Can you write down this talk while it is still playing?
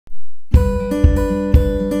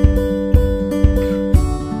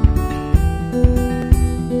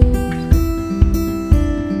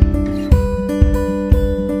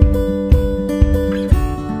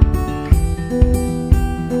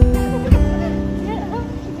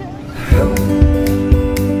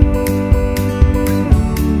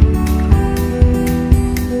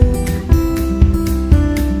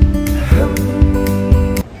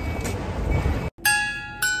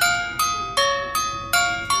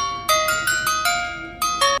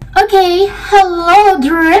Okay, hello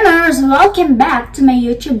dreamers! Welcome back to my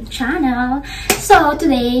YouTube channel. So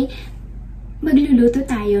today, magluluto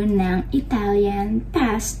tayo ng Italian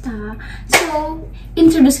pasta. So,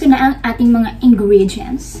 introduce ko na ang ating mga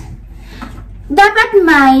ingredients. Dapat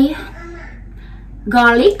may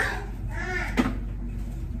garlic.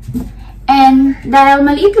 And dahil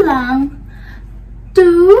maliit lang,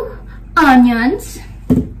 2 onions.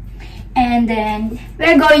 And then,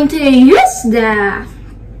 we're going to use the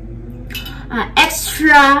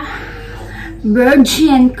extra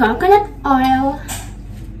virgin coconut oil.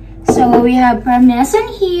 So we have parmesan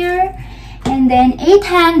here, and then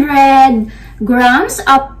 800 grams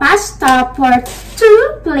of pasta for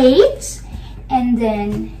 2 plates, and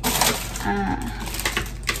then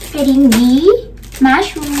the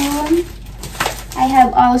mushroom. I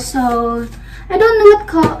have also, I don't know what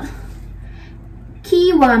called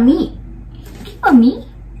kiwami. Kiwami?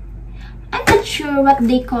 I'm not sure what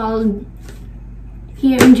they call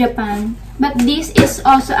here in Japan, but this is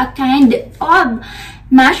also a kind of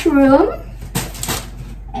mushroom.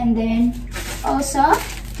 And then also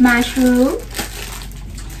mushroom.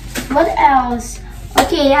 What else?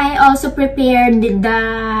 Okay, I also prepared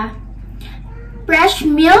the fresh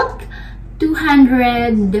milk,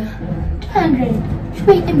 200.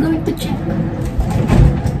 Wait, I'm going to check.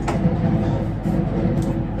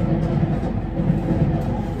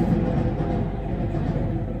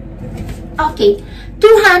 Okay,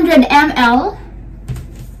 200 ml,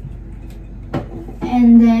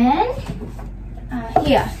 and then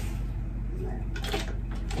here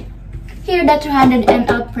the 200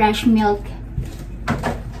 ml fresh milk.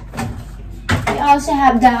 We also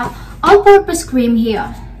have the all-purpose cream here.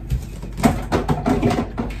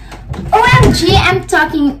 OMG, I'm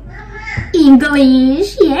talking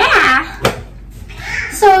English, yeah.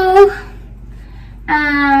 So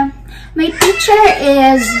my teacher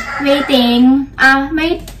is waiting.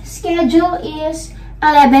 My schedule is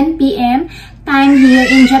 11 p.m. time here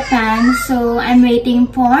in Japan. So I'm waiting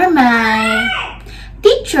for my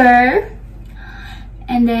teacher.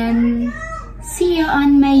 And then see you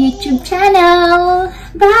on my YouTube channel.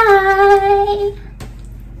 Bye.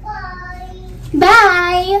 Bye.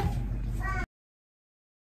 Bye.